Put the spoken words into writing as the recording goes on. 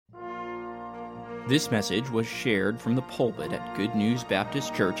This message was shared from the pulpit at Good News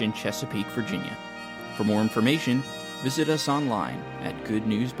Baptist Church in Chesapeake, Virginia. For more information, visit us online at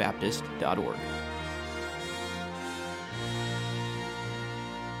goodnewsbaptist.org.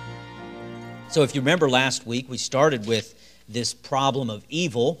 So if you remember last week, we started with this problem of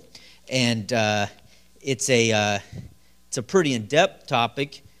evil, and it's a pretty in-depth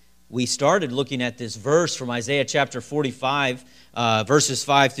topic. We started looking at this verse from Isaiah chapter 45, verses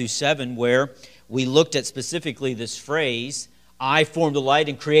 5 through 7, where we looked at specifically this phrase, I form the light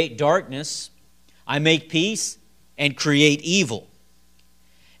and create darkness, I make peace and create evil.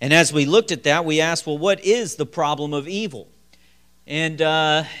 And as we looked at that, we asked, well, what is the problem of evil? And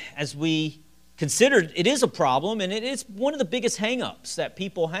as we considered, it is a problem, and it is one of the biggest hang-ups that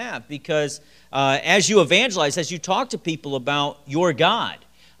people have, because as you evangelize, as you talk to people about your God,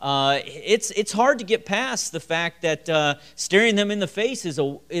 it's hard to get past the fact that staring them in the face is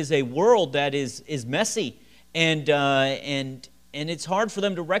a world that is messy, and it's hard for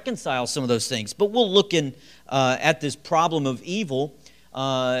them to reconcile some of those things. But we'll look at this problem of evil.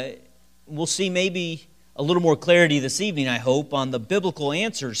 We'll see maybe a little more clarity this evening, I hope, on the biblical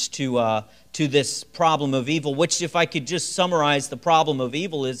answers to this problem of evil, which, if I could just summarize the problem of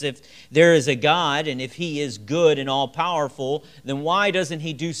evil, is if there is a God, and if He is good and all-powerful, then why doesn't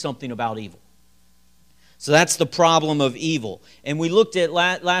He do something about evil? So that's the problem of evil. And we looked at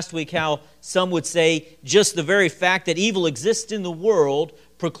last week how some would say just the very fact that evil exists in the world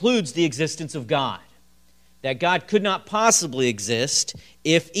precludes the existence of God. That God could not possibly exist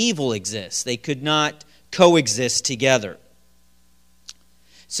if evil exists. They could not coexist together.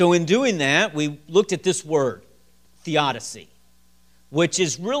 So in doing that, we looked at this word, theodicy, which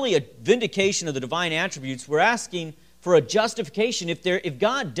is really a vindication of the divine attributes. We're asking for a justification. If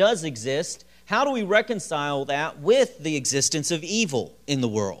God does exist, how do we reconcile that with the existence of evil in the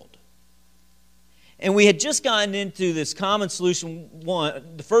world? And we had just gotten into this common solution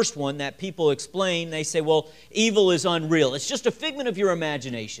one, the first one that people explain. They say, well, evil is unreal. It's just a figment of your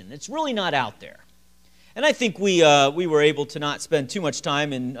imagination. It's really not out there. And I think we were able to not spend too much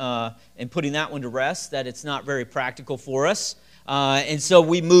time in putting that one to rest, that it's not very practical for us. And so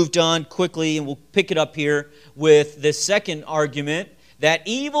we moved on quickly, and we'll pick it up here with the second argument, that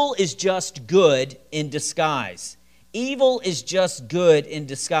evil is just good in disguise. Evil is just good in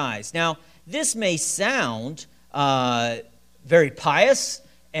disguise. Now, this may sound very pious,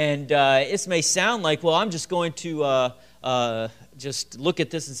 and this may sound like, well, I'm just going to just look at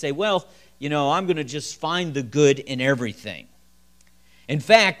this and say, well, you know, I'm going to just find the good in everything. In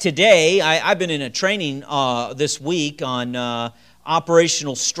fact, today, I've been in a training this week on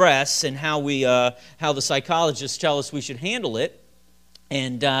operational stress and how the psychologists tell us we should handle it.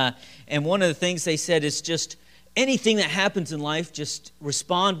 And one of the things they said is just anything that happens in life, just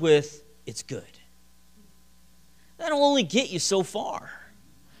respond with, it's good. That'll only get you so far.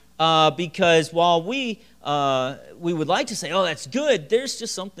 Because while we would like to say, oh, that's good, there's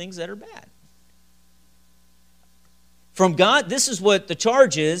just some things that are bad. From God, this is what the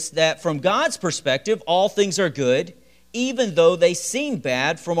charge is, that from God's perspective, all things are good, even though they seem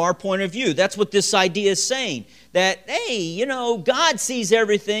bad from our point of view. That's what this idea is saying. That, hey, you know, God sees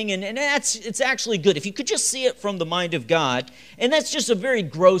everything, and it's actually good. If you could just see it from the mind of God. And that's just a very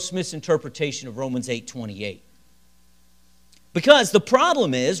gross misinterpretation of Romans 8:28. Because the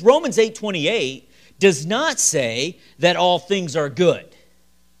problem is, Romans 8:28 does not say that all things are good.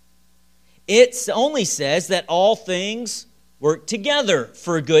 It only says that all things work together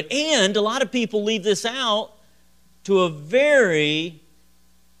for good. And a lot of people leave this out to a very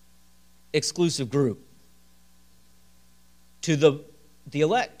exclusive group. To the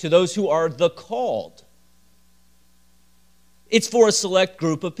elect, to those who are the called. It's for a select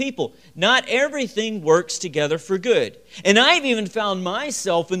group of people. Not everything works together for good. And I've even found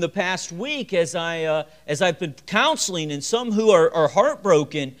myself in the past week as I've been counseling, and some who are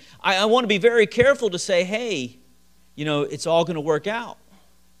heartbroken, I want to be very careful to say, hey, you know, it's all going to work out.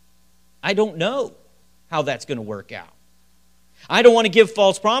 I don't know how that's going to work out. I don't want to give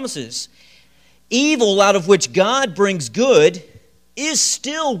false promises. Evil out of which God brings good is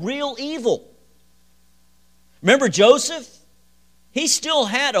still real evil. Remember Joseph? He still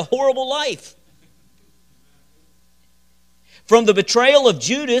had a horrible life. From the betrayal of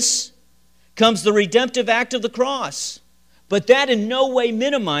Judas comes the redemptive act of the cross. But that in no way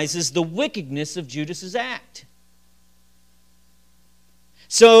minimizes the wickedness of Judas's act.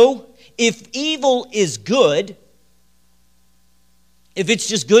 So, if evil is good, if it's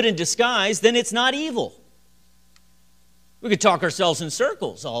just good in disguise, then it's not evil. We could talk ourselves in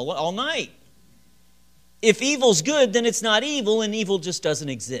circles all night. If evil's good, then it's not evil, and evil just doesn't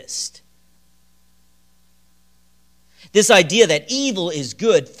exist. This idea that evil is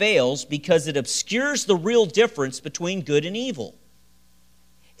good fails because it obscures the real difference between good and evil.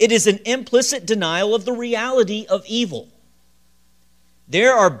 It is an implicit denial of the reality of evil.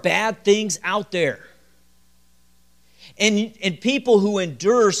 There are bad things out there. And people who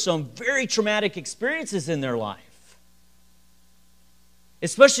endure some very traumatic experiences in their life,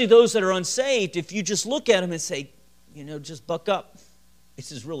 especially those that are unsaved, if you just look at them and say, just buck up.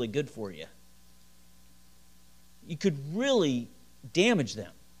 This is really good for you. You could really damage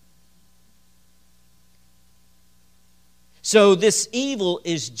them. So this evil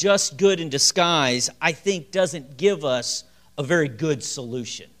is just good in disguise, I think, doesn't give us a very good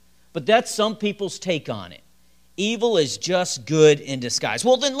solution. But that's some people's take on it. Evil is just good in disguise.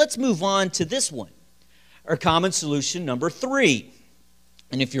 Well, then let's move on to this one. Our common solution number 3.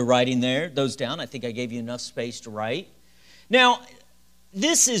 And if you're writing those down, I think I gave you enough space to write. Now,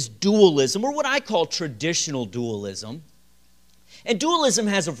 this is dualism, or what I call traditional dualism. And dualism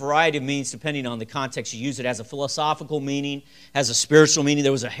has a variety of meanings depending on the context you use. It has a philosophical meaning, has a spiritual meaning.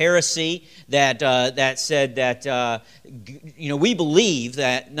 There was a heresy that said that, we believe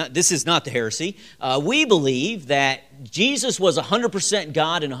that, this is not the heresy, we believe that Jesus was 100%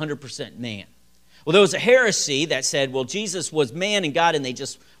 God and 100% man. Well, there was a heresy that said, Jesus was man and God and they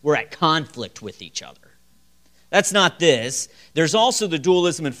just were at conflict with each other. That's not this. There's also the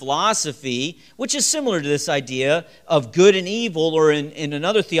dualism in philosophy, which is similar to this idea of good and evil, or in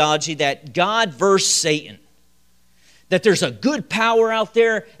another theology, that God versus Satan. That there's a good power out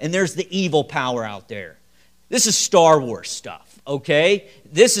there and there's the evil power out there. This is Star Wars stuff, okay?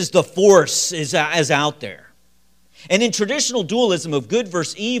 This is the Force is out there. And in traditional dualism of good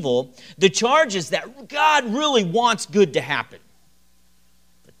versus evil, the charge is that God really wants good to happen.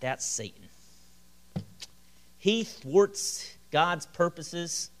 But that's Satan. He thwarts God's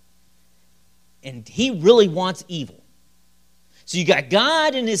purposes, and he really wants evil. So you got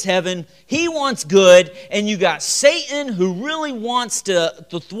God in his heaven, he wants good, and you got Satan who really wants to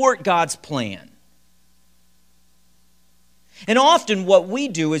thwart God's plan. And often what we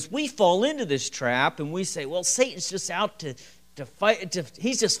do is we fall into this trap and we say, Satan's just out to fight,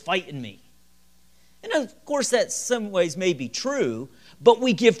 he's just fighting me. And of course that in some ways may be true, but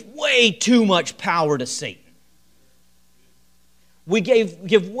we give way too much power to Satan. We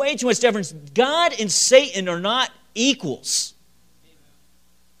give way too much deference. God and Satan are not equals.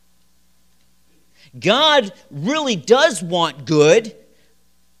 God really does want good,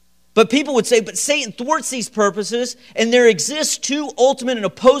 but people would say, but Satan thwarts these purposes, and there exists two ultimate and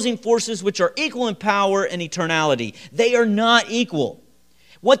opposing forces which are equal in power and eternality. They are not equal.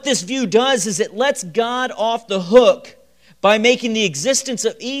 What this view does is it lets God off the hook by making the existence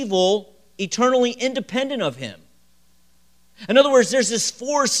of evil eternally independent of him. In other words, there's this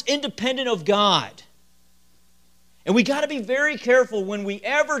force independent of God. And we got to be very careful when we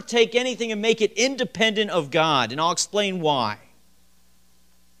ever take anything and make it independent of God. And I'll explain why.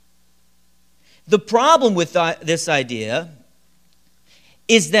 The problem with this idea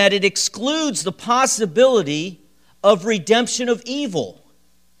is that it excludes the possibility of redemption of evil.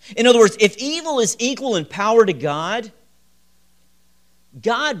 In other words, if evil is equal in power to God,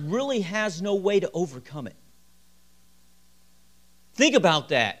 God really has no way to overcome it. Think about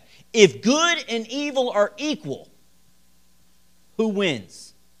that. If good and evil are equal, who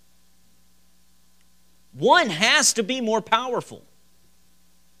wins? One has to be more powerful.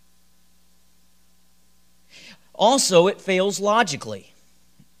 Also, it fails logically.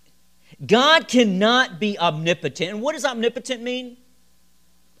 God cannot be omnipotent. And what does omnipotent mean?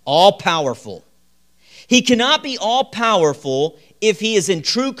 All-powerful. He cannot be all-powerful if he is in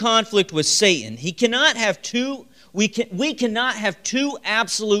true conflict with Satan. He cannot have we cannot have two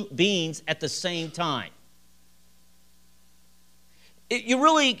absolute beings at the same time.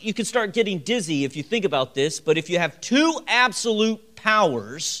 You can start getting dizzy if you think about this, but if you have two absolute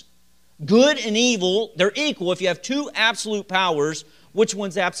powers, good and evil, they're equal. If you have two absolute powers, which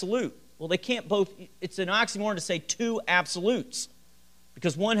one's absolute? Well, they can't both. It's an oxymoron to say two absolutes,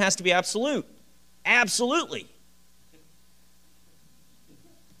 because one has to be absolute. Absolutely.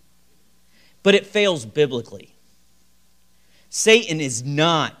 But it fails biblically. Satan is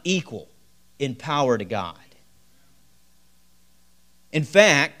not equal in power to God. In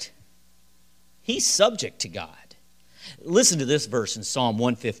fact, he's subject to God. Listen to this verse in Psalm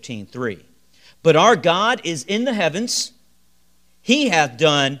 115:3. But our God is in the heavens. He hath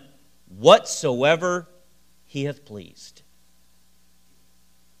done whatsoever he hath pleased.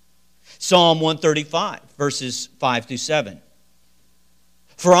 Psalm 135, verses 5 through 7.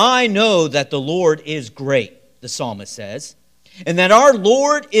 For I know that the Lord is great, the psalmist says, and that our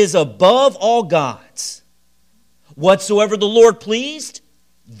Lord is above all gods. Whatsoever the Lord pleased,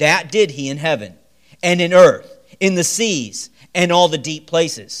 that did he in heaven, and in earth, in the seas, and all the deep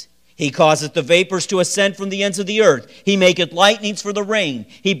places. He causeth the vapors to ascend from the ends of the earth. He maketh lightnings for the rain.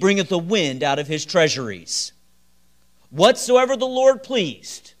 He bringeth the wind out of his treasuries. Whatsoever the Lord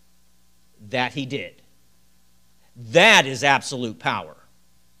pleased, that he did. That is absolute power.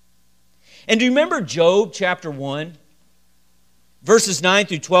 And do you remember Job chapter 1? Verses 9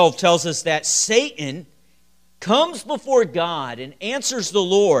 through 12 tells us that Satan comes before God and answers the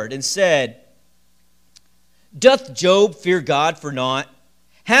Lord and said, Doth Job fear God for naught?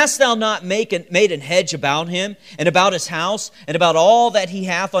 Hast thou not made an hedge about him, and about his house, and about all that he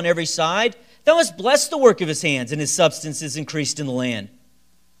hath on every side? Thou hast blessed the work of his hands, and his substance is increased in the land.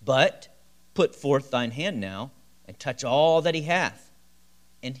 But put forth thine hand now, and touch all that he hath,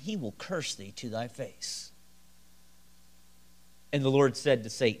 and he will curse thee to thy face. And the Lord said to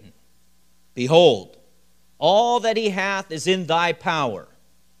Satan, Behold, all that he hath is in thy power.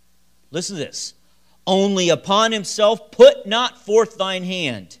 Listen to this. Only upon himself put not forth thine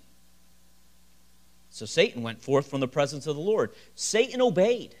hand. So Satan went forth from the presence of the Lord. Satan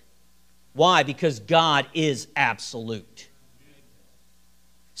obeyed. Why? Because God is absolute.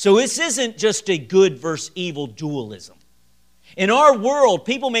 So this isn't just a good versus evil dualism. In our world,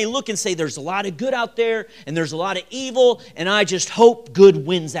 people may look and say there's a lot of good out there and there's a lot of evil, and I just hope good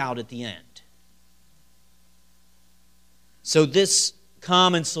wins out at the end. So this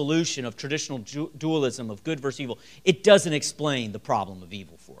common solution of traditional dualism of good versus evil, it doesn't explain the problem of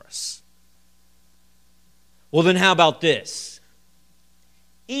evil for us. Well, then how about this?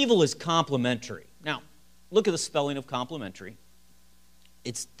 Evil is complementary. Now, look at the spelling of complementary.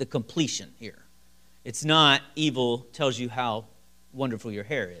 It's the completion here. It's not evil tells you how wonderful your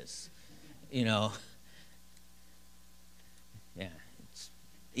hair is. You know, yeah,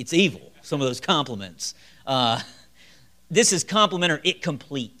 it's evil, some of those compliments. This is complementary. It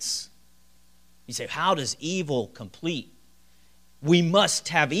completes. You say, how does evil complete? We must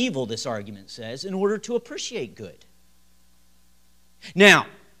have evil, this argument says, in order to appreciate good. Now,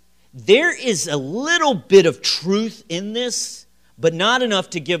 there is a little bit of truth in this, but not enough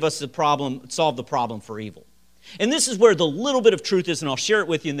to give us the problem, solve the problem for evil. And this is where the little bit of truth is, and I'll share it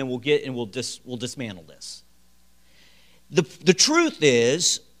with you, and then we'll dismantle this. The truth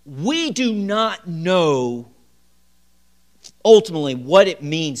is, we do not know ultimately what it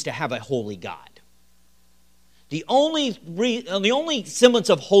means to have a holy God. The only semblance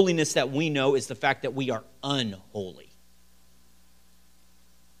of holiness that we know is the fact that we are unholy.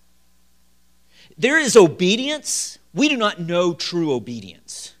 There is obedience. We do not know true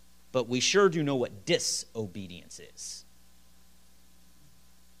obedience, but we sure do know what disobedience is.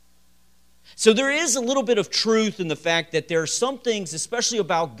 So there is a little bit of truth in the fact that there are some things, especially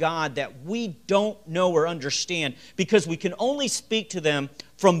about God, that we don't know or understand because we can only speak to them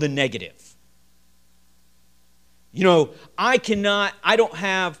from the negative. You know, I don't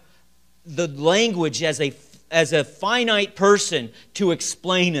have the language as a finite person to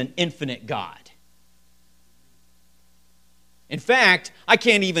explain an infinite God. In fact, I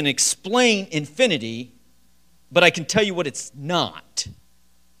can't even explain infinity, but I can tell you what it's not.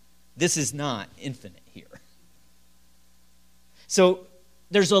 This is not infinite here. So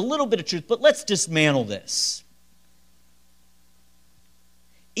there's a little bit of truth, but let's dismantle this.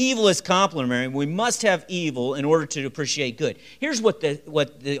 Evil is complementary. We must have evil in order to appreciate good. Here's what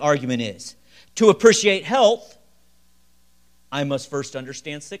the argument is. To appreciate health, I must first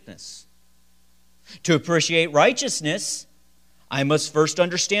understand sickness. To appreciate righteousness, I must first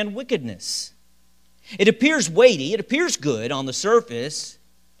understand wickedness. It appears weighty, it appears good on the surface,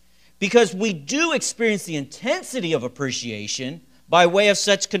 because we do experience the intensity of appreciation by way of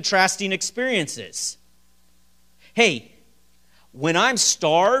such contrasting experiences. Hey, when I'm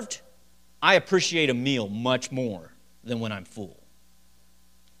starved, I appreciate a meal much more than when I'm full.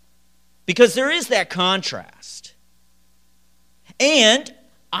 Because there is that contrast. And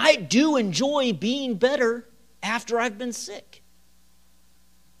I do enjoy being better after I've been sick.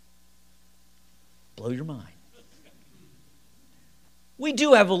 Blow your mind. We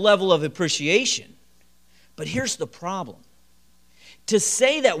do have a level of appreciation, but here's the problem. To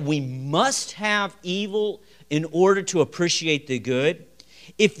say that we must have evil in order to appreciate the good,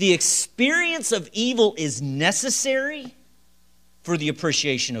 if the experience of evil is necessary for the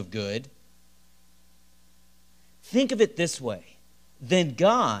appreciation of good, think of it this way. Then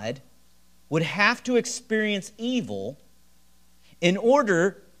God would have to experience evil in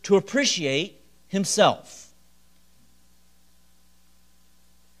order to appreciate himself.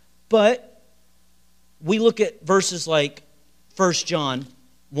 But we look at verses like 1 John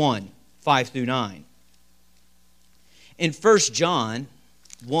 1, 5 through 9. In 1 John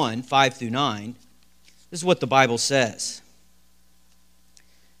 1, 5 through 9, this is what the Bible says.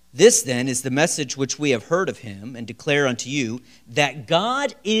 This then is the message which we have heard of him and declare unto you, that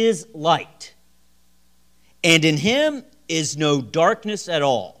God is light, and in him is no darkness at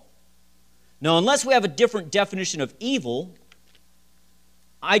all. Now, unless we have a different definition of evil,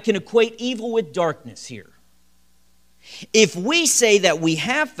 I can equate evil with darkness here. If we say that we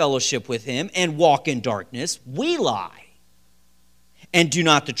have fellowship with him and walk in darkness, we lie and do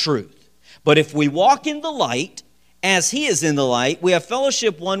not the truth. But if we walk in the light, as he is in the light, we have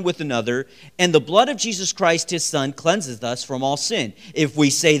fellowship one with another, and the blood of Jesus Christ, his Son, cleanses us from all sin. If we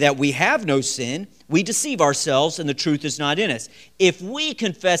say that we have no sin, we deceive ourselves, and the truth is not in us. If we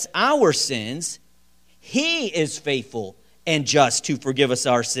confess our sins, he is faithful and just to forgive us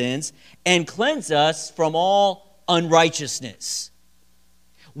our sins and cleanse us from all unrighteousness.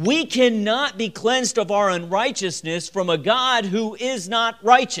 We cannot be cleansed of our unrighteousness from a God who is not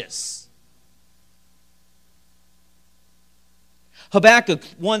righteous. Habakkuk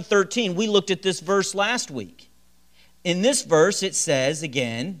 1:13, we looked at this verse last week. In this verse it says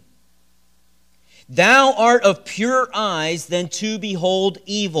again, "Thou art of purer eyes than to behold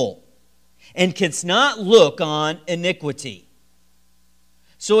evil, and canst not look on iniquity."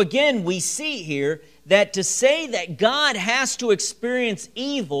 So again, we see here that to say that God has to experience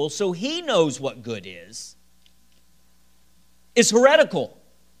evil so he knows what good is heretical.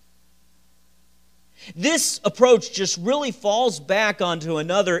 This approach just really falls back onto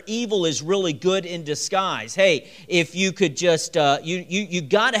another evil is really good in disguise. Hey, if you could just, you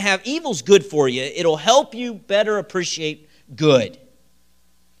got to have, evil's good for you. It'll help you better appreciate good.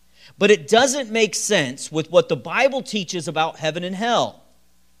 But it doesn't make sense with what the Bible teaches about heaven and hell.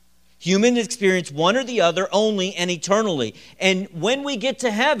 Humans experience one or the other only and eternally. And when we get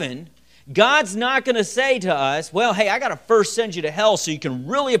to heaven, God's not going to say to us, well, hey, I got to first send you to hell so you can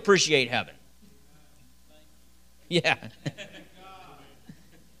really appreciate heaven. Yeah.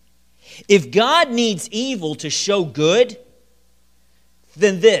 If God needs evil to show good,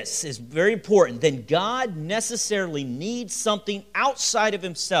 then this is very important. Then God necessarily needs something outside of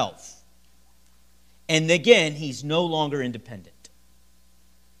himself. And again, he's no longer independent.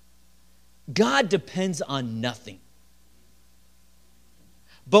 God depends on nothing.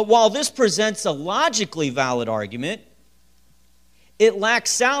 But while this presents a logically valid argument, it lacks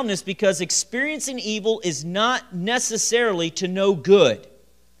soundness because experiencing evil is not necessarily to know good.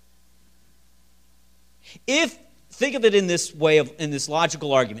 Think of it in this way, in this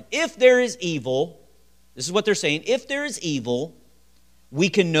logical argument. If there is evil, this is what they're saying, if there is evil, we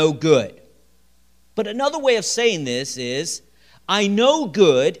can know good. But another way of saying this is, I know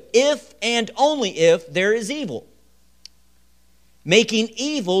good if and only if there is evil, making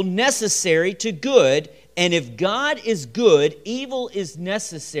evil necessary to good. And if God is good, evil is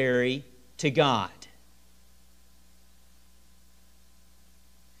necessary to God.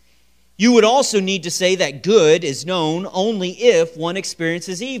 You would also need to say that good is known only if one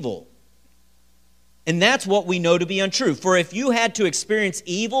experiences evil. And that's what we know to be untrue. For if you had to experience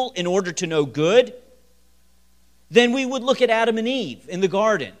evil in order to know good, then we would look at Adam and Eve in the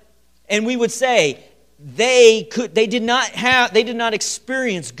garden, and we would say they did not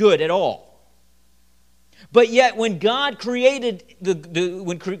experience good at all. But yet, when God created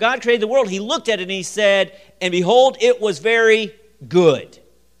the world, he looked at it and he said, and behold, it was very good.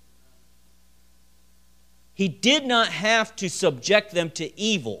 He did not have to subject them to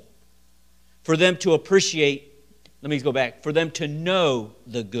evil for them to appreciate, for them to know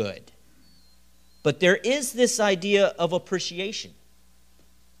the good. But there is this idea of appreciation.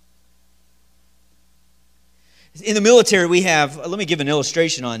 In the military, we have, let me give an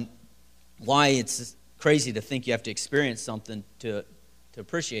illustration on why it's crazy to think you have to experience something to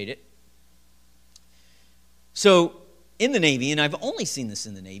appreciate it. So, in the Navy, and I've only seen this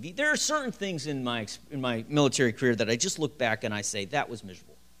in the Navy, there are certain things in my military career that I just look back and I say, that was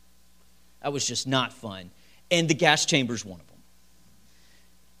miserable. That was just not fun. And the gas chamber is one of them.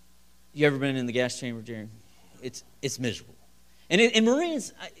 You ever been in the gas chamber, Darren? It's miserable. And in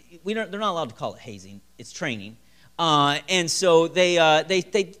Marines, they're not allowed to call it hazing. It's training. And so they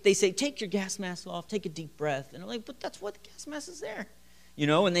say, take your gas mask off, take a deep breath. And I'm like, but that's what the gas mask is there.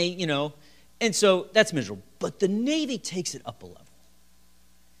 And so that's miserable. But the Navy takes it up a level.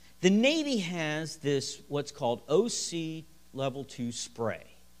 The Navy has this, what's called OC Level 2 spray.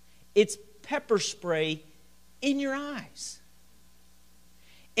 It's pepper spray in your eyes.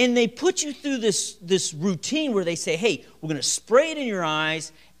 And they put you through this routine where they say, hey, we're going to spray it in your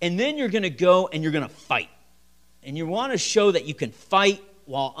eyes, and then you're going to go and you're going to fight. And you want to show that you can fight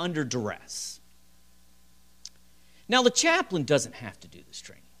while under duress. Now, the chaplain doesn't have to do this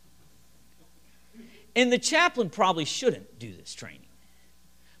training. And the chaplain probably shouldn't do this training.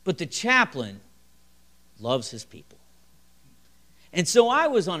 But the chaplain loves his people. And so I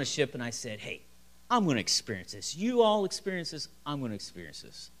was on a ship and I said, hey, I'm going to experience this. You all experience this. I'm going to experience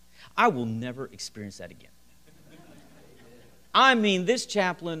this. I will never experience that again. I mean, this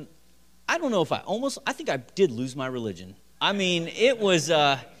chaplain, I don't know if I think I did lose my religion. I mean, it was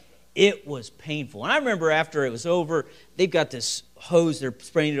painful. And I remember after it was over, they've got this hose, they're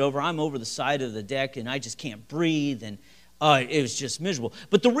spraying it over. I'm over the side of the deck, and I just can't breathe, and it was just miserable.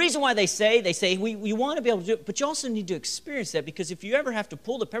 But the reason why they say, we want to be able to do it, but you also need to experience that, because if you ever have to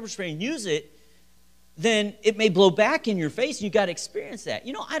pull the pepper spray and use it, then it may blow back in your face, and you've got to experience that.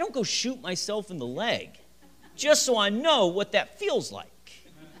 You know, I don't go shoot myself in the leg just so I know what that feels like.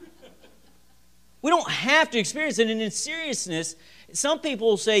 We don't have to experience it. And in seriousness, some people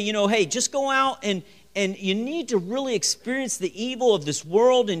will say, you know, hey, just go out and you need to really experience the evil of this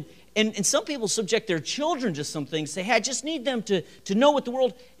world. And some people subject their children to some things. Say, hey, I just need them to know what the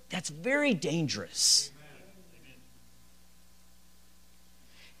world, that's very dangerous.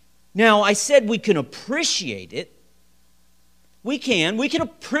 Now, I said we can appreciate it. We can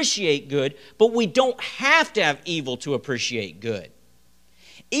appreciate good, but we don't have to have evil to appreciate good.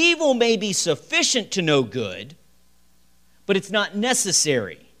 Evil may be sufficient to know good, but it's not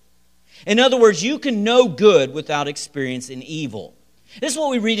necessary. In other words, you can know good without experiencing evil. This is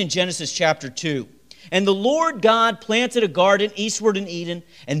what we read in Genesis chapter 2. And the Lord God planted a garden eastward in Eden,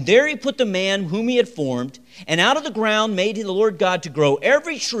 and there he put the man whom he had formed, and out of the ground made the Lord God to grow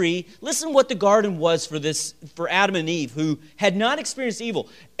every tree. Listen what the garden was for Adam and Eve, who had not experienced evil.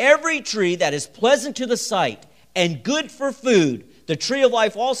 Every tree that is pleasant to the sight and good for food, the tree of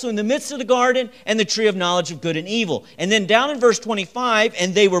life also in the midst of the garden, and the tree of knowledge of good and evil. And then down in verse 25,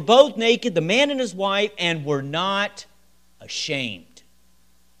 and they were both naked, the man and his wife, and were not ashamed.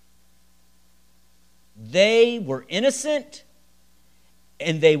 They were innocent,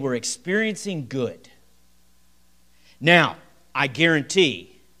 and they were experiencing good. Now, I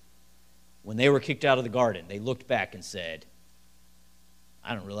guarantee, when they were kicked out of the garden, they looked back and said,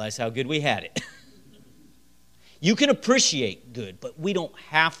 I don't realize how good we had it. You can appreciate good, but we don't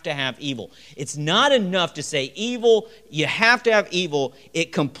have to have evil. It's not enough to say evil. You have to have evil.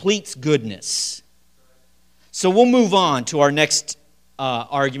 It completes goodness. So we'll move on to our next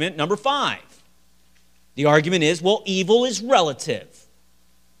argument, number 5. The argument is, well, evil is relative.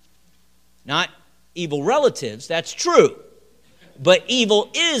 Not evil relatives, that's true. But evil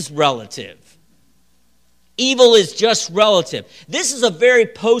is relative. Evil is just relative. This is a very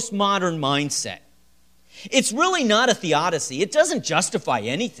postmodern mindset. It's really not a theodicy. It doesn't justify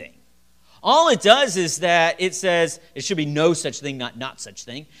anything. All it does is that it says it should be no such thing, not such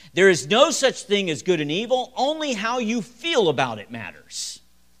thing. There is no such thing as good and evil. Only how you feel about it matters.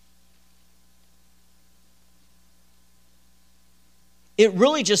 It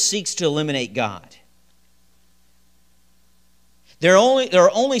really just seeks to eliminate God. There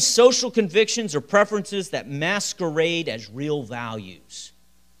are only social convictions or preferences that masquerade as real values.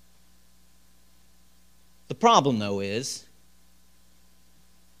 The problem, though, is,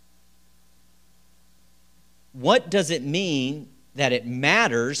 what does it mean that it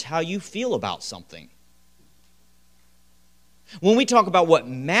matters how you feel about something? When we talk about what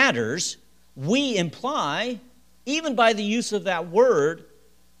matters, we imply, even by the use of that word,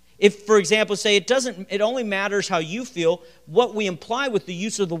 if, for example, say it only matters how you feel, what we imply with the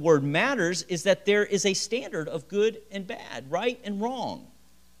use of the word matters is that there is a standard of good and bad, right and wrong.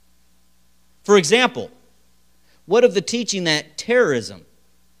 For example, what of the teaching that terrorism,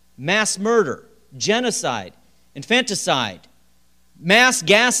 mass murder, genocide, infanticide, mass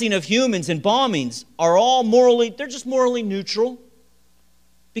gassing of humans and bombings are all they're just morally neutral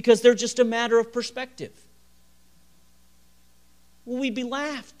because they're just a matter of perspective? Well, we'd be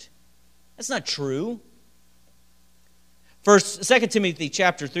laughed. That's not true. 2 Timothy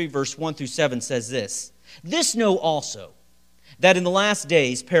chapter 3, verse 1 through 7 says this, This know also, that in the last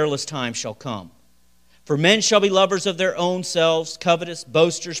days perilous times shall come. For men shall be lovers of their own selves, covetous,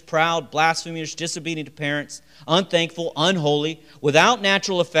 boasters, proud, blasphemers, disobedient to parents, unthankful, unholy, without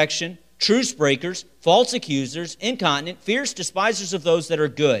natural affection, truce breakers, false accusers, incontinent, fierce, despisers of those that are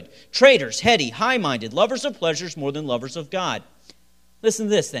good, traitors, heady, high-minded, lovers of pleasures more than lovers of God. Listen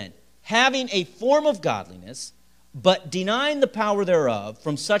to this then. Having a form of godliness, but denying the power thereof,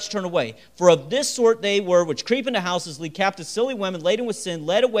 from such turn away. For of this sort they were, which creep into houses, lead captive silly women, laden with sin,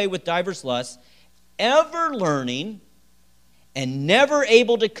 led away with divers lusts, ever learning, and never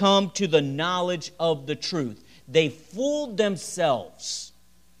able to come to the knowledge of the truth. They fooled themselves.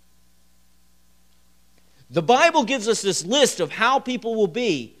 The Bible gives us this list of how people will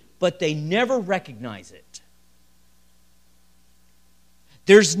be, but they never recognize it.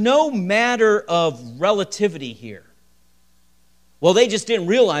 There's no matter of relativity here. Well, they just didn't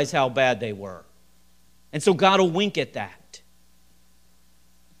realize how bad they were. And so God will wink at that.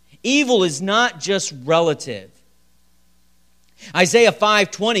 Evil is not just relative. Isaiah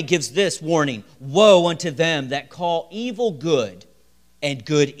 5:20 gives this warning: woe unto them that call evil good and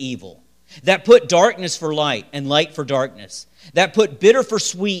good evil, that put darkness for light and light for darkness, that put bitter for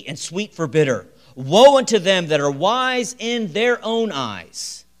sweet and sweet for bitter. Woe unto them that are wise in their own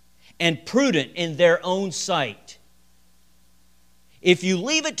eyes and prudent in their own sight. If you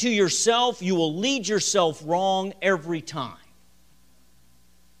leave it to yourself, you will lead yourself wrong every time.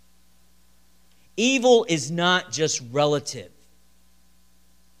 Evil is not just relative.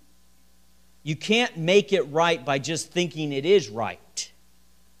 You can't make it right by just thinking it is right.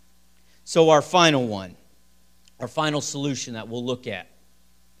 So our final one, our final solution that we'll look at.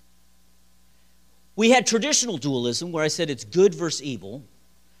 We had traditional dualism where I said it's good versus evil,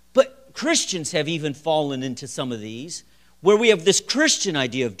 but Christians have even fallen into some of these, where we have this Christian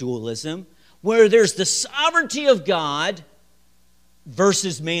idea of dualism, where there's the sovereignty of God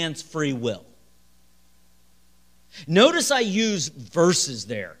versus man's free will. Notice I use verses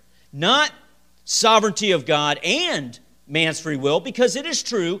there, not sovereignty of God and man's free will, because it is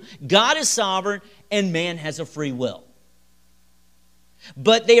true, God is sovereign and man has a free will.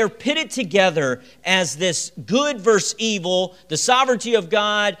 But they are pitted together as this good versus evil, the sovereignty of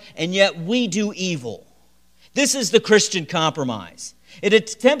God, and yet we do evil. This is the Christian compromise. It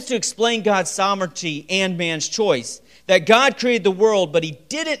attempts to explain God's sovereignty and man's choice, that God created the world, but He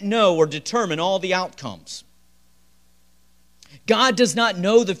didn't know or determine all the outcomes. God does not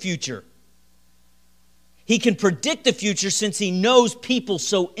know the future. He can predict the future since He knows people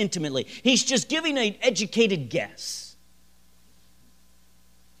so intimately. He's just giving an educated guess.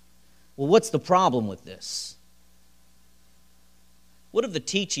 Well, what's the problem with this? What of the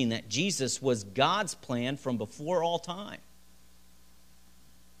teaching that Jesus was God's plan from before all time?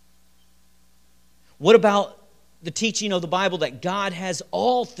 What about the teaching of the Bible that God has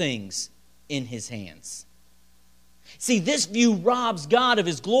all things in His hands? See, this view robs God of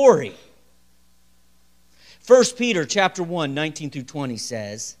His glory. 1 Peter chapter 1, 19 through 20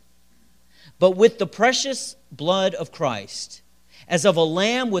 says, "But with the precious blood of Christ, as of a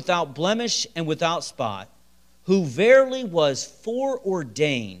lamb without blemish and without spot, who verily was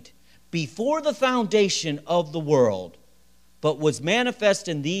foreordained before the foundation of the world, but was manifest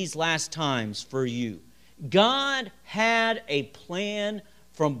in these last times for you." God had a plan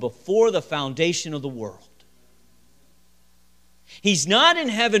from before the foundation of the world. He's not in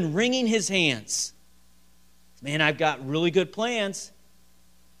heaven wringing His hands. Man, I've got really good plans.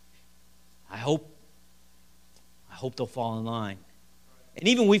 I hope they'll fall in line. And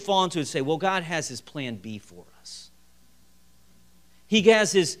even we fall into it and say, well, God has His plan B for us. He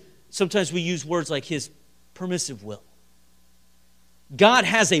has His, sometimes we use words like His permissive will. God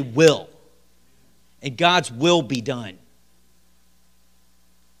has a will, and God's will be done.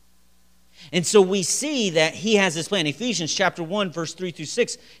 And so we see that He has His plan. Ephesians chapter 1, verse 3 through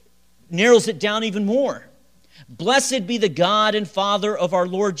 6 narrows it down even more. "Blessed be the God and Father of our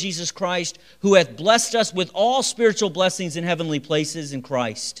Lord Jesus Christ, who hath blessed us with all spiritual blessings in heavenly places in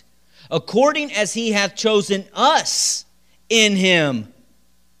Christ, according as He hath chosen us in Him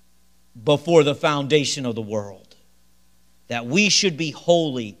before the foundation of the world, that we should be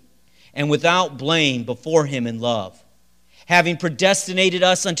holy and without blame before Him in love, having predestinated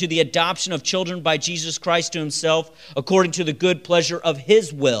us unto the adoption of children by Jesus Christ to Himself, according to the good pleasure of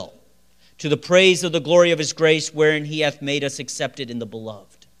His will, to the praise of the glory of His grace, wherein He hath made us accepted in the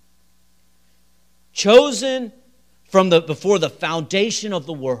Beloved." Chosen from before the foundation of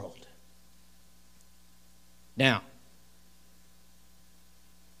the world. Now,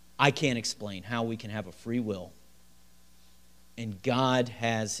 I can't explain how we can have a free will and God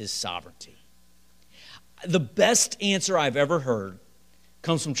has His sovereignty. The best answer I've ever heard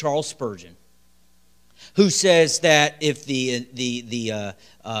comes from Charles Spurgeon, who says that if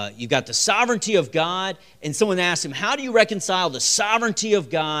you've got the sovereignty of God, and someone asks him, how do you reconcile the sovereignty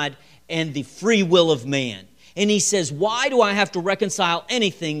of God and the free will of man? And he says, why do I have to reconcile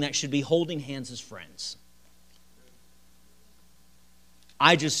anything that should be holding hands as friends?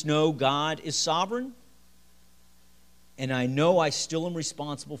 I just know God is sovereign, and I know I still am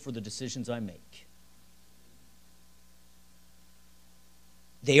responsible for the decisions I make.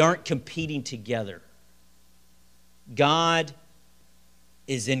 They aren't competing together. God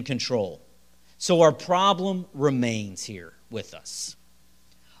is in control. So our problem remains here with us.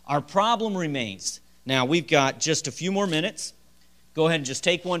 Our problem remains. Now, we've got just a few more minutes. Go ahead and just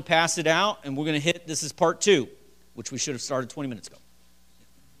take one, pass it out, and we're going to hit, this is part 2, which we should have started 20 minutes ago.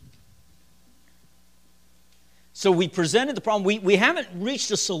 So we presented the problem. We haven't reached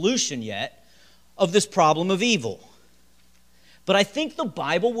a solution yet of this problem of evil. But I think the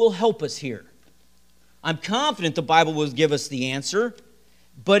Bible will help us here. I'm confident the Bible will give us the answer,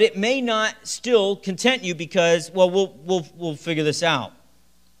 but it may not still content you because, well, we'll figure this out.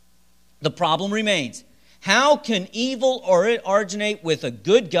 The problem remains. How can evil originate with a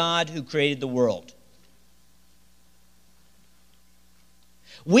good God who created the world?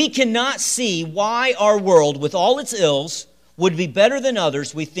 We cannot see why our world, with all its ills, would be better than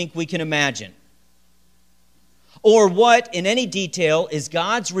others we think we can imagine. Or what, in any detail, is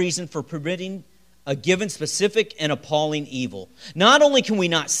God's reason for permitting a given specific and appalling evil. Not only can we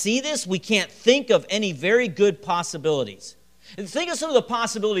not see this, we can't think of any very good possibilities. And think of some of the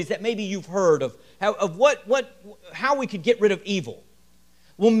possibilities that maybe you've heard of how we could get rid of evil.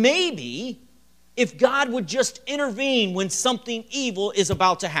 Well, maybe if God would just intervene when something evil is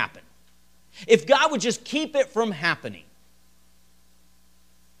about to happen. If God would just keep it from happening.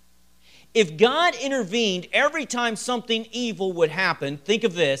 If God intervened every time something evil would happen, think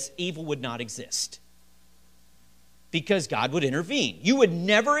of this, evil would not exist. Because God would intervene. You would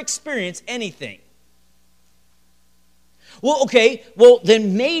never experience anything. Well, okay, well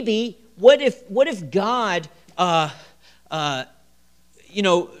then maybe, what if God,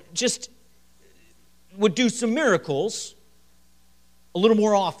 just would do some miracles a little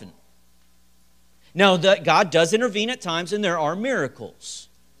more often? Now, God does intervene at times and there are miracles.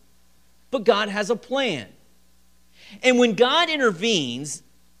 But God has a plan. And when God intervenes,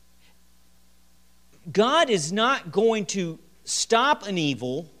 God is not going to stop an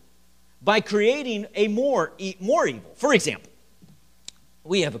evil by creating a more evil. For example,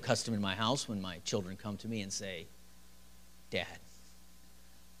 we have a custom in my house when my children come to me and say, "Dad,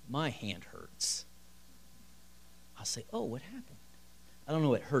 my hand hurts." I'll say, "Oh, what happened?" "I don't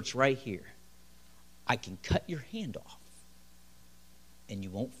know, it hurts right here." "I can cut your hand off, and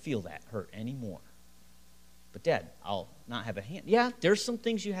you won't feel that hurt anymore." "But Dad, I'll not have a hand." "Yeah, there's some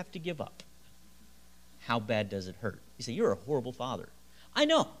things you have to give up." "How bad does it hurt?" You say, "You're a horrible father." I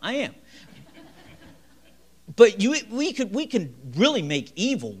know, I am. But we can really make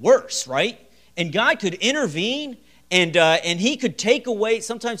evil worse, right? And God could intervene, and He could take away,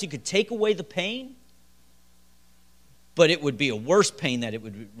 sometimes He could take away the pain, but it would be a worse pain that it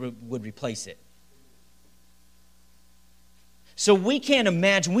would replace it. So we can't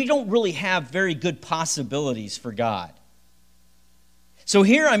imagine, we don't really have very good possibilities for God. So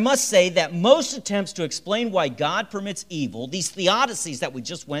here I must say that most attempts to explain why God permits evil, these theodicies that we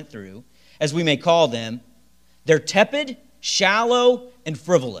just went through, as we may call them, they're tepid, shallow, and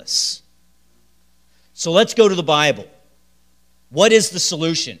frivolous. So let's go to the Bible. What is the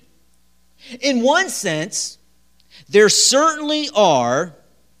solution? In one sense, there certainly are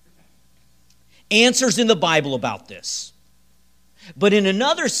answers in the Bible about this. But in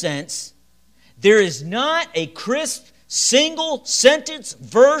another sense, there is not a crisp, single sentence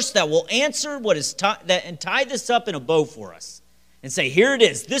verse that will answer what is and tie this up in a bow for us and say, here it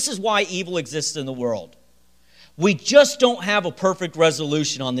is. This is why evil exists in the world. We just don't have a perfect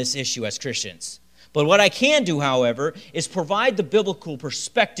resolution on this issue as Christians. But what I can do, however, is provide the biblical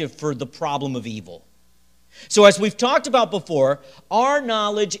perspective for the problem of evil. So as we've talked about before, our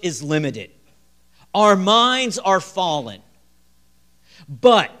knowledge is limited. Our minds are fallen.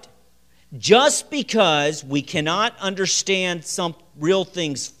 But just because we cannot understand some real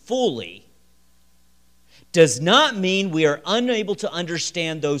things fully does not mean we are unable to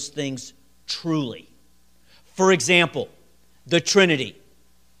understand those things truly. For example, the Trinity.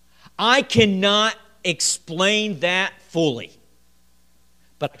 I cannot explain that fully,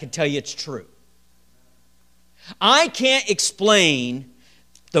 but I can tell you it's true. I can't explain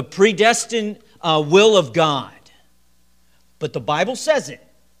the predestined will of God, but the Bible says it.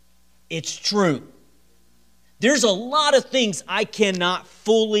 It's true. There's a lot of things I cannot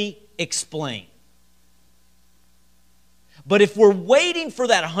fully explain. But if we're waiting for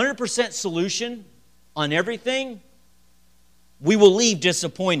that 100% solution on everything, we will leave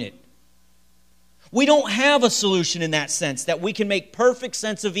disappointed. We don't have a solution in that sense, that we can make perfect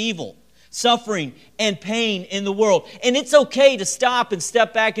sense of evil, suffering, and pain in the world. And it's okay to stop and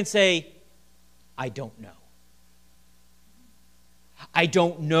step back and say, I don't know. I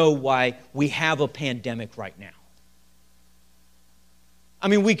don't know why we have a pandemic right now. I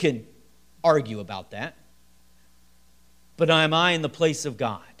mean, we can argue about that. But am I in the place of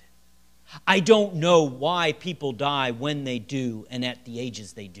God? I don't know why people die when they do and at the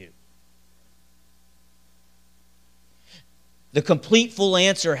ages they do. The complete full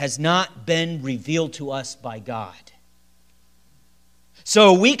answer has not been revealed to us by God.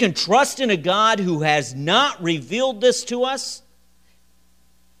 So we can trust in a God who has not revealed this to us.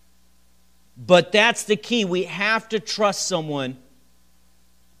 But that's the key. We have to trust someone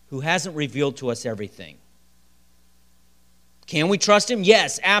who hasn't revealed to us everything. Can we trust him?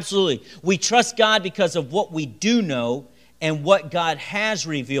 Yes, absolutely. We trust God because of what we do know and what God has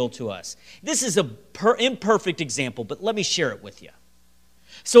revealed to us. This is an imperfect example, but let me share it with you.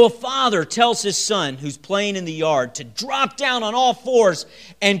 So a father tells his son who's playing in the yard to drop down on all fours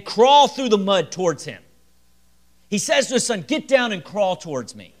and crawl through the mud towards him. He says to his son, "Get down and crawl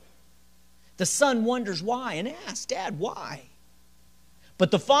towards me." The son wonders why and asks, "Dad, why?" But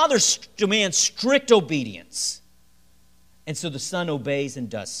the father demands strict obedience. And so the son obeys and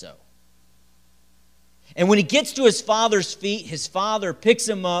does so. And when he gets to his father's feet, his father picks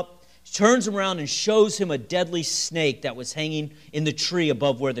him up, turns around and shows him a deadly snake that was hanging in the tree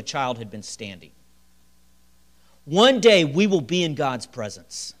above where the child had been standing. One day we will be in God's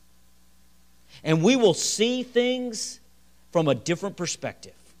presence. And we will see things from a different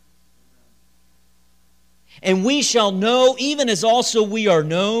perspective. And we shall know, even as also we are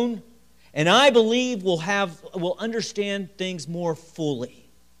known, and I believe we'll understand things more fully.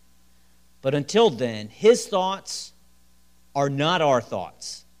 But until then, his thoughts are not our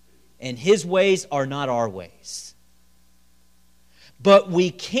thoughts, and his ways are not our ways. But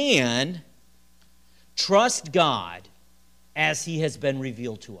we can trust God as he has been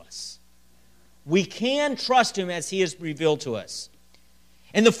revealed to us. We can trust him as he has revealed to us.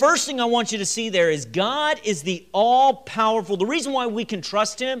 And the first thing I want you to see there is God is the all-powerful. The reason why we can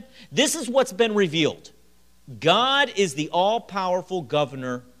trust him, this is what's been revealed. God is the all-powerful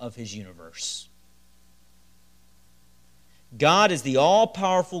governor of his universe. God is the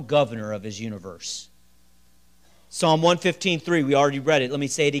all-powerful governor of his universe. Psalm 115:3, we already read it. Let me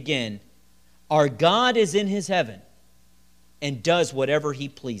say it again. Our God is in his heaven and does whatever he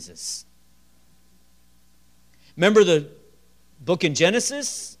pleases. Remember the book in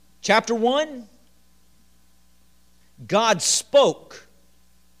Genesis, chapter 1? God spoke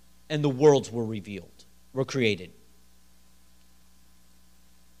and the worlds were created.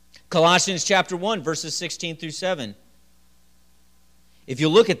 Colossians chapter 1, verses 16 through 7. If you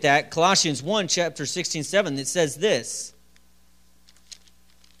look at that, Colossians 1, chapter 16, 7, it says this.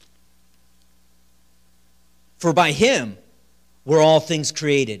 For by him were all things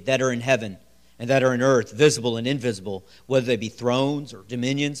created that are in heaven and that are in earth, visible and invisible, whether they be thrones or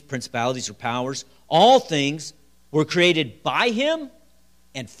dominions, principalities or powers. All things were created by him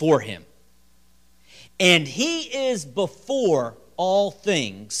and for him. And he is before all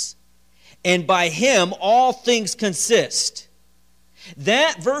things, and by him all things consist.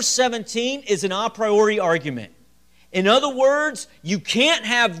 That verse 17 is an a priori argument. In other words, you can't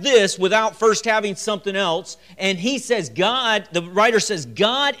have this without first having something else. And he says the writer says,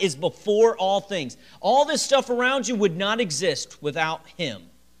 God is before all things. All this stuff around you would not exist without him.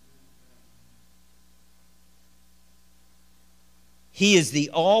 He is the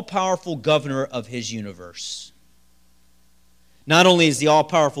all-powerful governor of his universe. Not only is the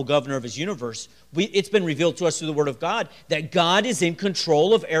all-powerful governor of his universe, it's been revealed to us through the Word of God that God is in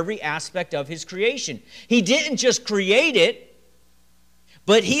control of every aspect of his creation. He didn't just create it,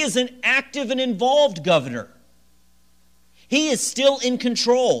 but he is an active and involved governor. He is still in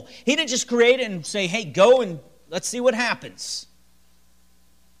control. He didn't just create it and say, hey, go and let's see what happens.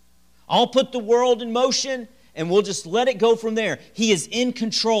 I'll put the world in motion and we'll just let it go from there. He is in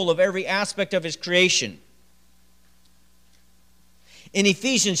control of every aspect of his creation. In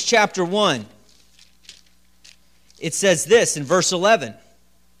Ephesians chapter 1, it says this in verse 11.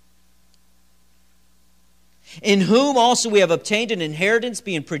 In whom also we have obtained an inheritance,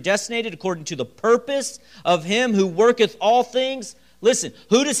 being predestinated according to the purpose of him who worketh all things. Listen,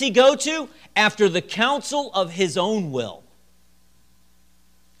 who does he go to? After the counsel of his own will.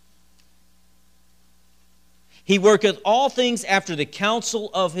 He worketh all things after the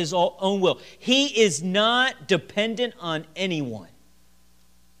counsel of his own will. He is not dependent on anyone.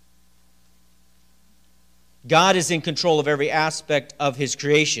 God is in control of every aspect of his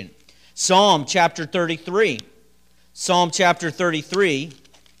creation. Psalm chapter 33. Psalm chapter 33,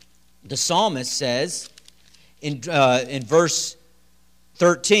 the psalmist says in verse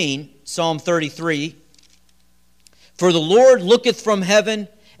 13, Psalm 33, For the Lord looketh from heaven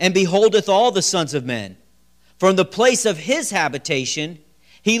and beholdeth all the sons of men. From the place of his habitation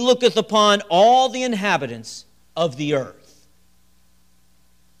he looketh upon all the inhabitants of the earth.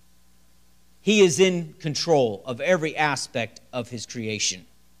 He is in control of every aspect of his creation.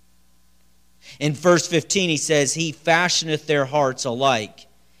 In verse 15 he says, He fashioneth their hearts alike.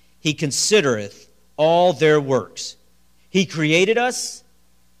 He considereth all their works. He created us.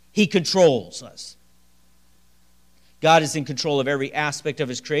 He controls us. God is in control of every aspect of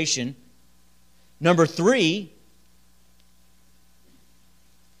His creation. Number 3,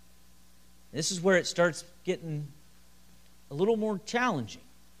 this is where it starts getting a little more challenging.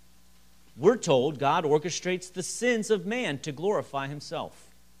 We're told God orchestrates the sins of man to glorify Himself.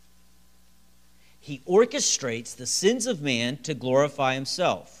 He orchestrates the sins of man to glorify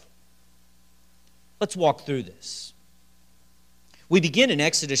Himself. Let's walk through this. We begin in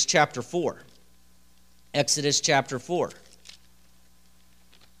Exodus chapter 4. Exodus chapter 4.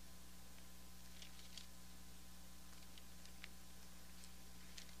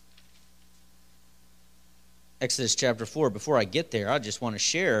 Exodus chapter 4. Before I get there, I just want to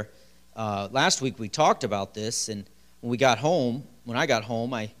share. Last week we talked about this, and when I got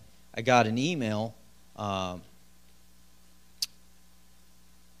home, I got an email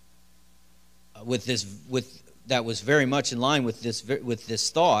that was very much in line with this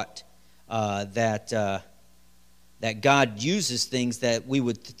thought that God uses things that we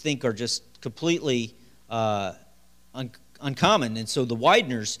would think are just completely uncommon. And so the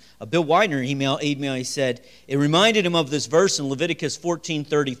Wideners, Bill Widener email, he said, it reminded him of this verse in Leviticus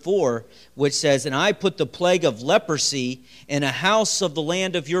 14:34, which says, And I put the plague of leprosy in a house of the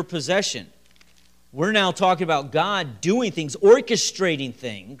land of your possession. We're now talking about God doing things, orchestrating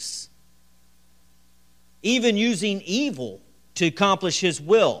things, even using evil to accomplish His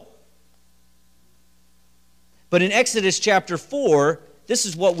will. But in Exodus chapter 4, this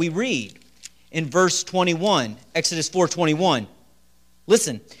is what we read. In verse 21, Exodus 4:21.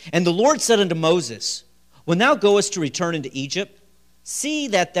 Listen, and the Lord said unto Moses, When thou goest to return into Egypt, see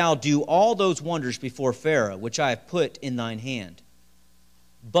that thou do all those wonders before Pharaoh, which I have put in thine hand.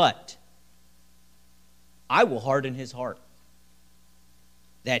 But I will harden his heart,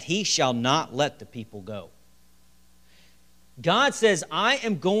 that he shall not let the people go. God says, I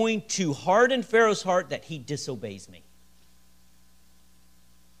am going to harden Pharaoh's heart that he disobeys me.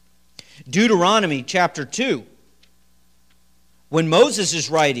 Deuteronomy chapter 2, when Moses is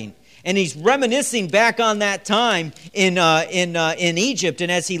writing, and he's reminiscing back on that time in Egypt,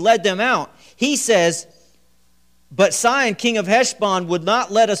 and as he led them out, he says, But Sihon, king of Heshbon, would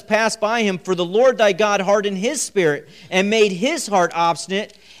not let us pass by him, for the Lord thy God hardened his spirit, and made his heart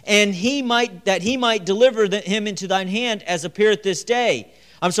obstinate, and that he might deliver him into thine hand, as appeareth this day.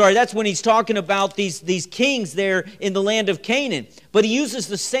 That's when he's talking about these kings there in the land of Canaan. But he uses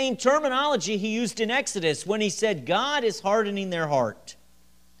the same terminology he used in Exodus when he said, God is hardening their heart.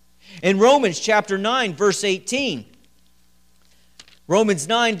 In Romans chapter 9, verse 18. Romans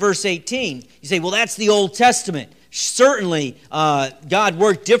 9, verse 18. You say, well, that's the Old Testament. Certainly, God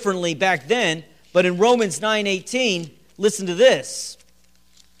worked differently back then. But in Romans 9:18, listen to this.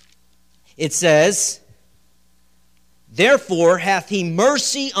 It says, Therefore hath he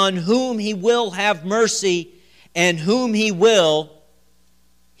mercy on whom he will have mercy, and whom he will,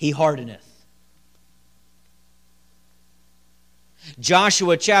 he hardeneth.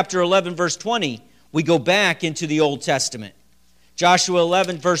 Joshua chapter 11, verse 20. We go back into the Old Testament. Joshua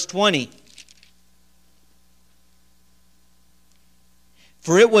 11, verse 20.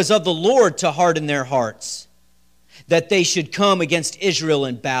 For it was of the Lord to harden their hearts, that they should come against Israel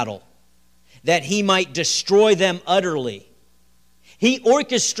in battle, that he might destroy them utterly. He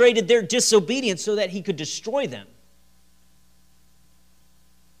orchestrated their disobedience so that he could destroy them.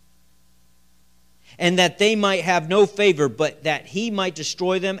 And that they might have no favor, but that he might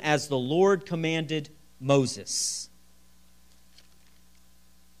destroy them as the Lord commanded Moses.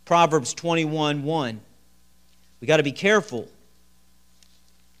 Proverbs 21:1. We got to be careful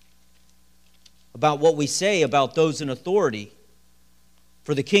about what we say about those in authority.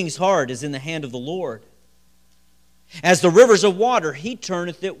 For the king's heart is in the hand of the Lord. As the rivers of water, he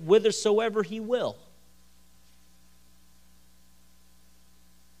turneth it whithersoever he will.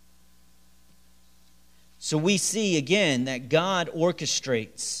 So we see again that God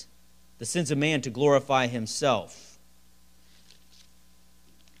orchestrates the sins of man to glorify himself.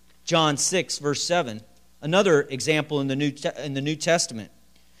 John 6, verse 7. Another example in the New Testament.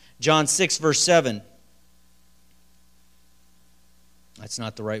 John 6, verse 7. That's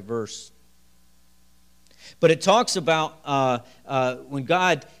not the right verse. But it talks about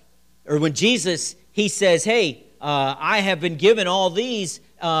when Jesus, he says, hey, I have been given all these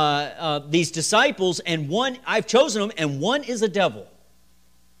disciples, and one, I've chosen them, and one is a devil.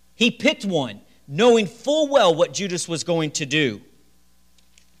 He picked one, knowing full well what Judas was going to do.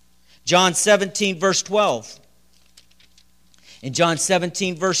 John 17, verse 12. In John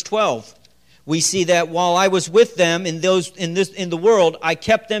 17, verse 12, we see that while I was with them in the world, I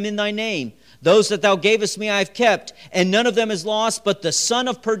kept them in thy name. Those that thou gavest me I have kept, and none of them is lost, but the son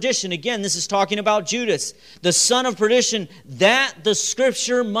of perdition. Again, this is talking about Judas. The son of perdition, that the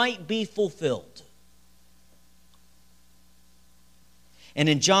scripture might be fulfilled. And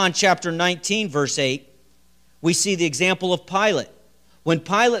in John chapter 19, verse 8, we see the example of Pilate. When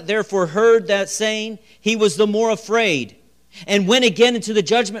Pilate therefore heard that saying, he was the more afraid, and went again into the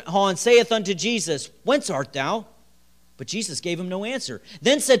judgment hall, and saith unto Jesus, Whence art thou? But Jesus gave him no answer.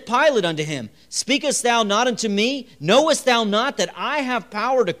 Then said Pilate unto him, Speakest thou not unto me? Knowest thou not that I have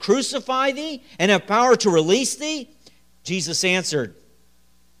power to crucify thee, and have power to release thee? Jesus answered,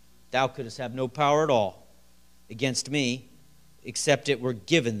 Thou couldst have no power at all against me, except it were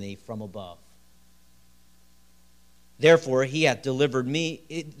given thee from above. Therefore he that delivered me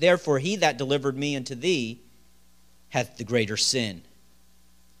unto thee hath the greater sin.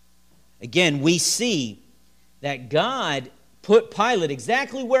 Again, we see that God put Pilate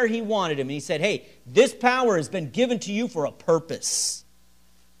exactly where he wanted him. And he said, hey, this power has been given to you for a purpose.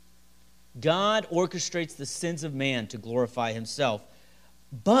 God orchestrates the sins of man to glorify himself.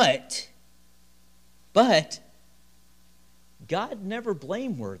 But God never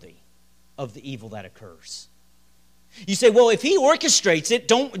blameworthy of the evil that occurs. You say, well, if he orchestrates it,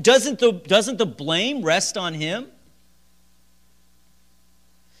 doesn't the blame rest on him?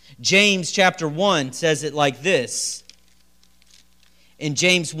 James chapter 1 says it like this. In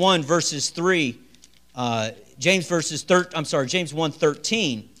James 1 verses 3, James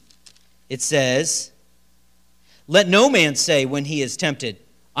 1:13, it says, Let no man say when he is tempted,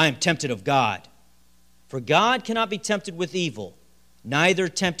 I am tempted of God. For God cannot be tempted with evil, neither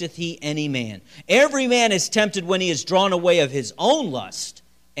tempteth he any man. Every man is tempted when he is drawn away of his own lust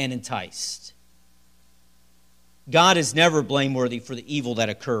and enticed. God is never blameworthy for the evil that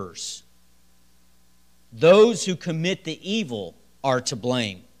occurs. Those who commit the evil are to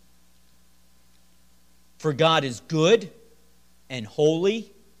blame. For God is good and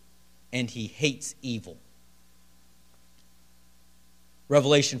holy, and he hates evil.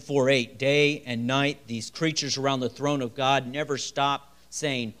 Revelation 4:8, day and night, these creatures around the throne of God never stop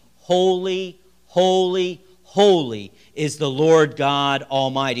saying, Holy, holy, holy is the Lord God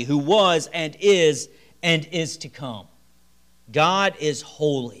Almighty, who was and is to come. God is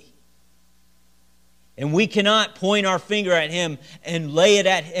holy. And we cannot point our finger at him and lay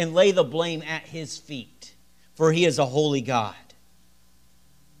the blame at his feet, for he is a holy God.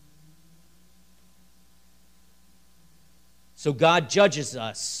 So God judges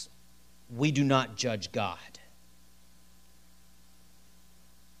us. We do not judge God.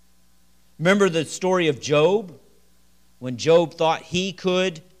 Remember the story of Job? When Job thought he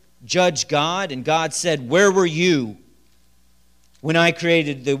could judge God, and God said, Where were you when I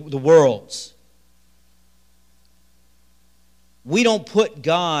created the worlds? We don't put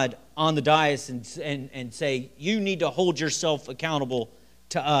God on the dais and say, you need to hold yourself accountable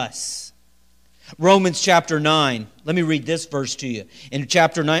to us. Romans chapter 9. Let me read this verse to you. In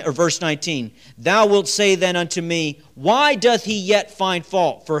chapter 9 or verse 19. Thou wilt say then unto me, Why doth he yet find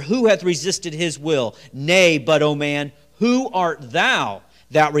fault? For who hath resisted his will? Nay, but, O man, who art thou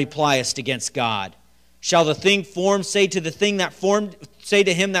that repliest against God? Shall the thing formed say to him that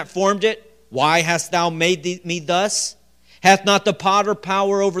formed it, Why hast thou made me thus? Hath not the potter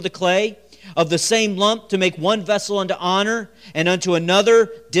power over the clay, of the same lump to make one vessel unto honor, and unto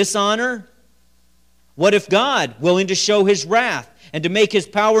another dishonor? What if God, willing to show his wrath, and to make his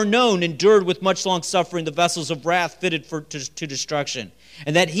power known, endured with much long suffering the vessels of wrath fitted to destruction,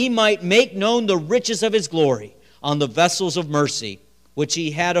 and that he might make known the riches of his glory on the vessels of mercy, which he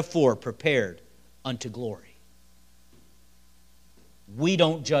had afore prepared unto glory? We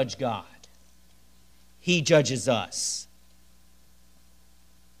don't judge God. He judges us.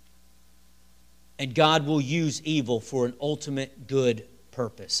 And God will use evil for an ultimate good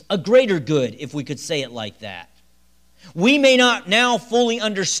purpose. A greater good, if we could say it like that. We may not now fully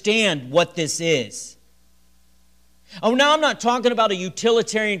understand what this is. Oh, now I'm not talking about a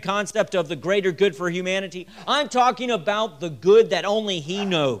utilitarian concept of the greater good for humanity. I'm talking about the good that only he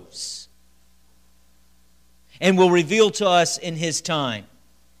knows and will reveal to us in his time.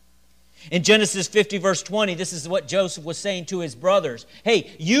 In Genesis 50 verse 20, this is what Joseph was saying to his brothers.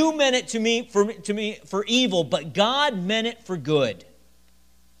 Hey, you meant it to me for evil, but God meant it for good,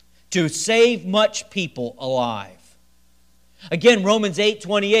 to save much people alive. Again, Romans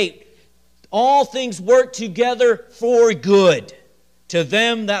 8:28, all things work together for good to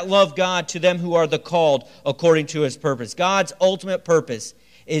them that love God, to them who are the called according to his purpose. God's ultimate purpose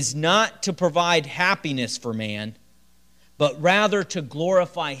is not to provide happiness for man, but rather to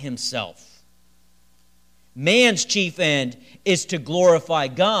glorify himself. Man's chief end is to glorify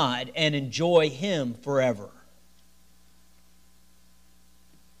God and enjoy Him forever.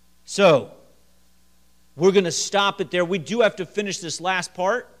 So, we're going to stop it there. We do have to finish this last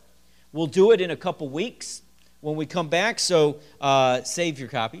part. We'll do it in a couple weeks when we come back, so save your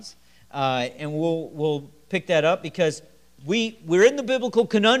copies. And we'll pick that up because we're in the biblical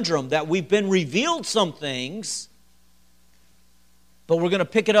conundrum that we've been revealed some things, but we're going to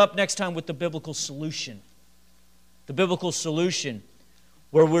pick it up next time with the biblical solution. The biblical solution,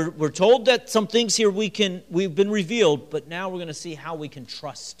 where we're told that some things here we've been revealed, but now we're going to see how we can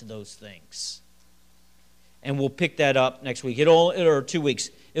trust those things. And we'll pick that up next week. Or 2 weeks.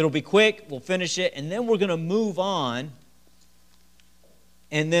 It'll be quick. We'll finish it, and then we're going to move on.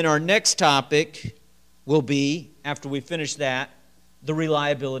 And then our next topic will be, after we finish that, the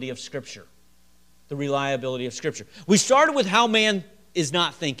reliability of Scripture. The reliability of Scripture. We started with how man is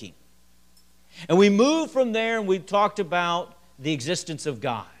not thinking. And we moved from there and we talked about the existence of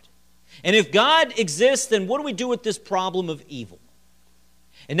God. And if God exists, then what do we do with this problem of evil?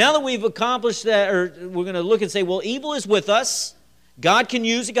 And now that we've accomplished that, or we're going to look and say, well, evil is with us. God can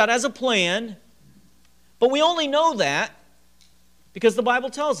use it. God has a plan. But we only know that because the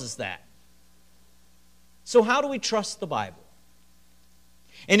Bible tells us that. So how do we trust the Bible?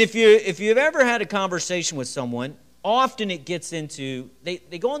 And if you've ever had a conversation with someone, often it gets into, they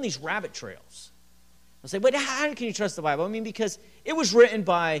go on these rabbit trails. They'll say, but how can you trust the Bible? I mean, because it was written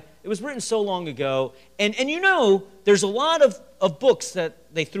so long ago, and you know, there's a lot of books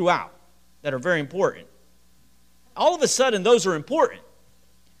that they threw out that are very important. All of a sudden, those are important,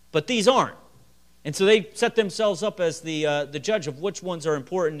 but these aren't. And so they set themselves up as the judge of which ones are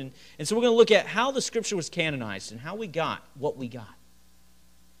important. And so we're going to look at how the Scripture was canonized and how we got what we got.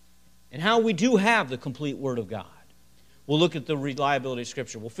 And how we do have the complete Word of God. We'll look at the reliability of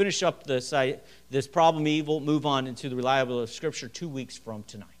Scripture. We'll finish up this problem of evil, move on into the reliability of Scripture 2 weeks from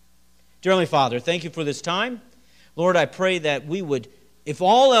tonight. Dear Heavenly Father, thank you for this time. Lord, I pray that we would, if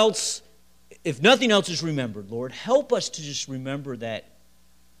nothing else is remembered, Lord, help us to just remember that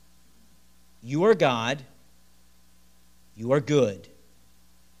you are God, you are good,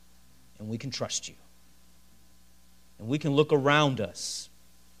 and we can trust you. And we can look around us,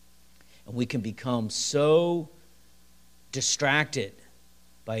 and we can become so distracted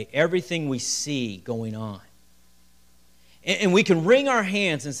by everything we see going on. And we can wring our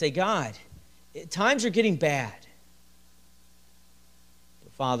hands and say, God, times are getting bad.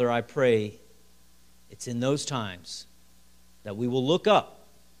 But Father, I pray it's in those times that we will look up,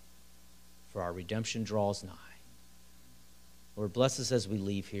 for our redemption draws nigh. Lord, bless us as we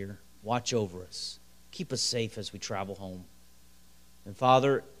leave here. Watch over us. Keep us safe as we travel home. And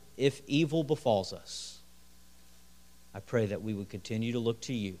Father, if evil befalls us, I pray that we would continue to look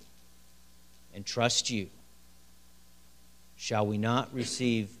to you and trust you. Shall we not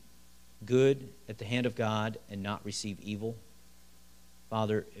receive good at the hand of God and not receive evil?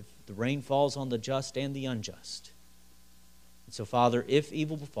 Father, if the rain falls on the just and the unjust. And so, Father, if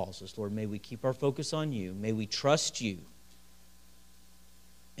evil befalls us, Lord, may we keep our focus on you. May we trust you.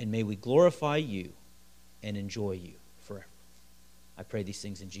 And may we glorify you and enjoy you forever. I pray these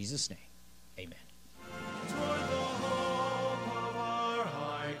things in Jesus' name. Amen.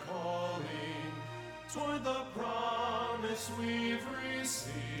 Toward the promise we've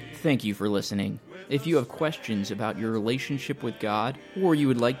received. Thank you for listening. If you have questions about your relationship with God, or you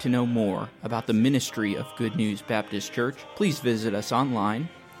would like to know more about the ministry of Good News Baptist Church, please visit us online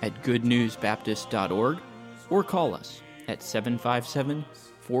at goodnewsbaptist.org or call us at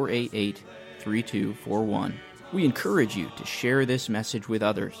 757-488-3241. We encourage you to share this message with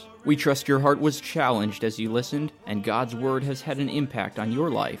others. We trust your heart was challenged as you listened, and God's Word has had an impact on your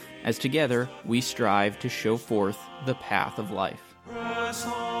life, as together we strive to show forth the path of life. Press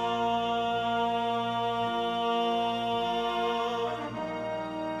on.